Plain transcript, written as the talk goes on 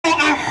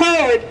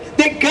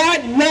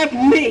God loved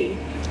me.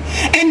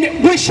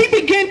 And when she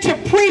began to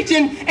preach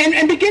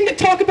and begin to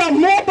talk about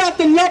more about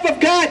the love of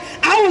God,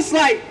 I was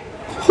like,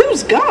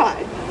 who's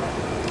God?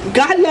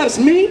 God loves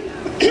me?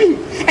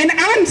 And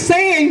I'm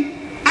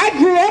saying, I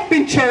grew up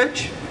in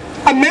church,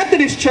 a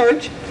Methodist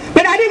church,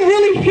 but I didn't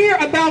really hear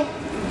about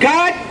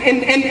God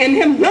and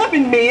him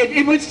loving me.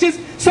 It was just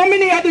so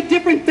many other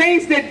different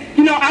things that,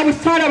 I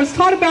was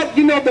taught about,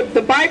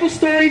 the Bible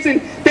stories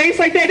and things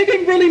like that. It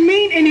didn't really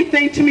mean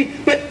anything to me.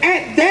 But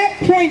at that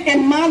point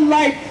in my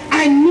life,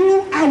 I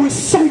knew I was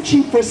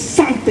searching for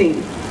something.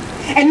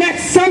 And that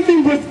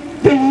something was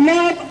the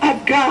love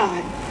of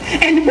God.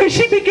 And when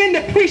she began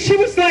to preach, she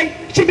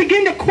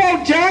began to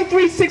quote John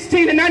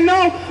 3:16. And I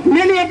know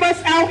many of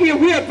us out here,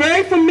 we are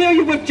very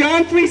familiar with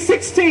John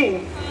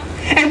 3:16.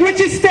 And which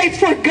it states,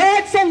 for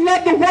God so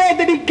loved the world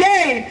that he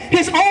gave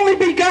his only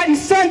begotten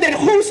Son, that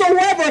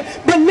whosoever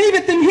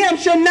believeth in him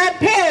shall not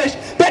perish,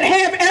 but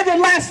have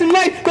everlasting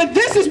life. But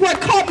this is what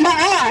caught my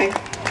eye.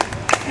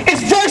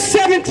 It's verse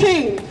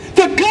 17.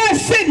 For God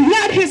sent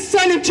not his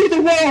Son into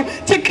the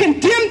world to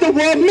condemn the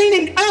world,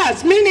 meaning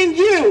us, meaning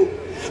you,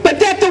 but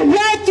that the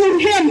world through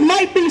him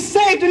might be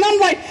saved. And I'm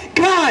like,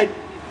 God,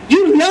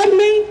 you love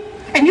me?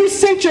 And you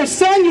sent your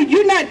Son.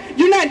 You're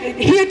not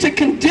here to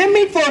condemn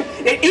me for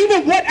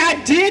even what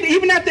I did,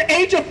 even at the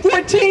age of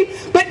 14.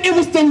 But it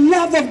was the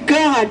love of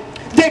God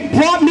that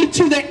brought me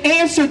to the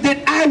answer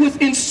that I was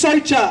in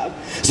search of.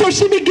 So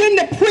she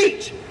began to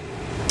preach.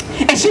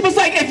 And she was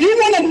like, if you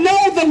want to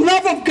know the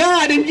love of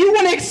God and you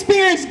want to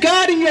experience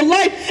God in your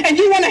life and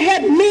you want to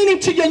have meaning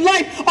to your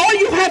life, all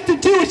you have to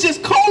do is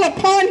just call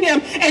upon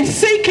him and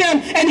seek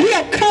him, and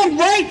he'll come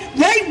right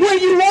where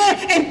you are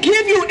and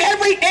give you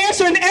every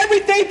answer and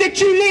everything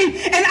that you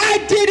need. And I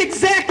did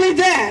exactly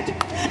that.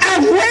 I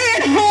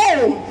ran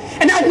home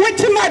and I went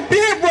to my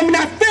bedroom and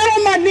I fell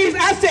on my knees.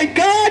 I said,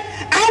 God,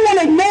 I want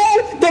to know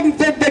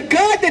the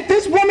God that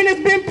this woman has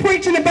been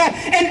preaching about.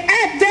 And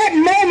at that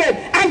moment,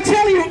 I'm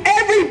telling you,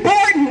 every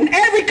burden,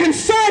 every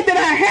concern that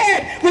I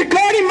had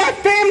regarding my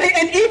family,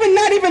 and even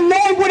not even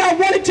knowing what I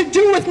wanted to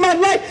do with my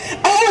life,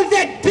 all of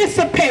that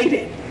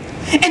dissipated.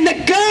 And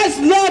the God's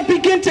love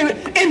began to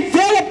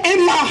envelop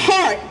in my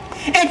heart.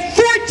 At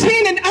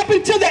 14 and up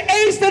until the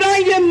age that I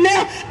am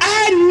now,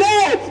 I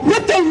know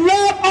what the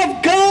love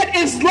of God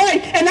is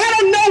like. And I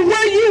don't know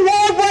where you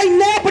are right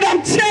now, but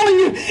I'm telling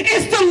you,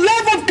 it's the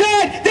love of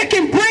God that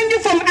can bring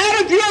you from out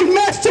of your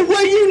mess to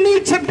where you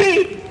need to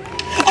be.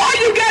 All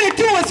you got to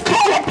do is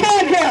call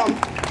upon him.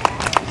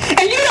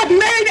 And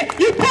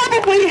you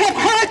probably have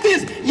heard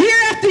this year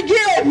after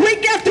year, or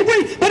week after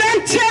week, but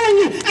I'm telling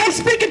you, I'm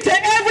speaking to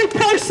every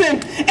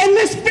person in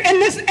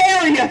this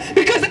area,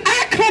 because I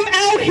come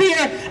out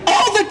here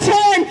all the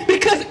time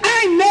because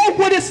I know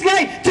what it's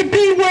like to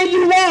be where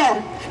you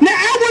are. Now,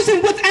 I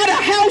wasn't without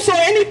a house or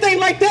anything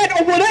like that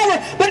or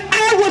whatever, but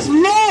I was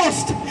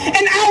lost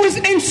and I was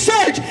in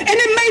search. And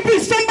it may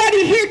be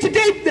somebody here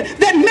today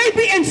that may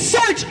be in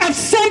search of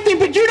something,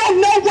 but you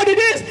don't know what it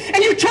is.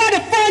 And you try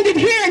to find it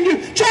here and you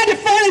try to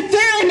find it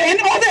there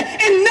and all that,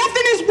 and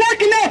nothing is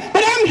working out.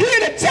 But I'm here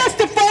to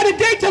testify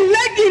today to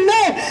let you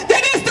know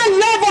that it's the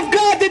love of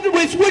God that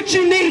is what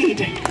you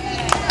need.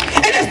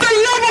 And it's the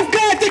love of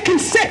God that can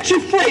set you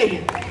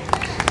free.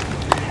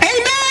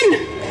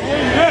 Amen?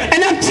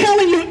 And I'm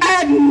telling you,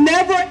 I've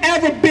never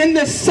ever been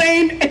the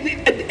same,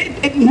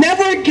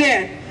 never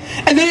again.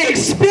 And the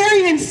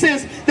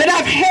experiences that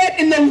I've had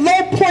in the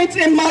low points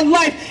in my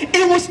life,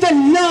 it was the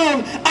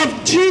love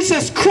of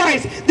Jesus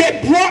Christ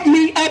that brought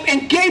me up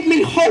and gave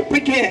me hope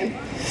again.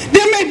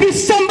 There may be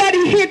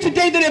somebody here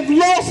today that have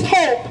lost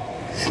hope.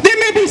 There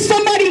may be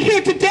somebody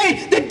here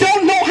today that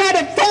don't know how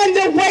to find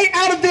their way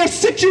out of their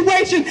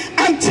situation.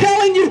 I'm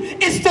telling you,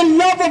 it's the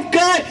love of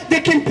God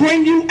that can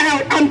bring you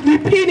out. I'm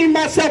repeating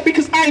myself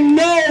because I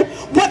know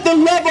what the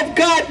love of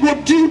God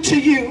will do to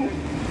you.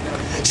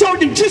 So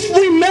just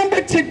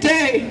remember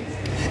today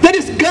that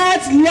it's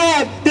God's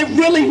love that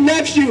really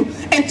loves you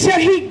until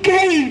he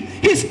gave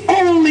his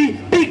only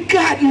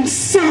begotten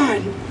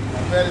Son.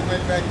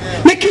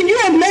 Now, can you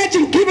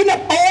imagine giving up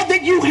all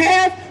that you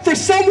have for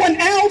someone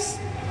else?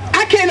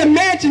 I can't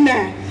imagine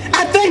that.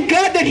 I thank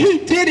God that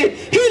he did it.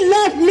 He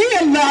loved me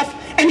enough,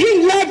 and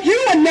he loved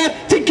you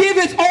enough to give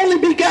his only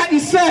begotten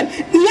Son,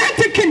 not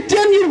to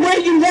condemn you where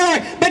you are,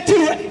 but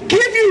to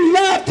give you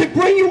love to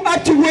bring you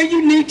up to where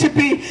you need to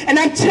be. And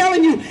I'm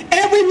telling you,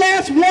 every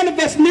last one of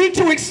us need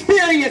to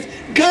experience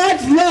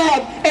God's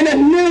love in a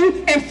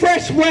new and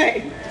fresh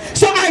way.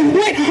 So I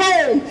went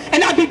home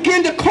and I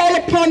began to call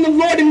upon the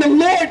Lord, and the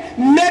Lord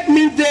met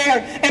me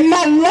there, and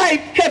my life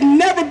had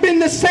never been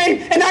the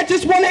same. And I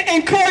just want to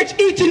encourage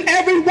each and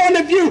every one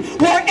of you,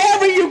 wherever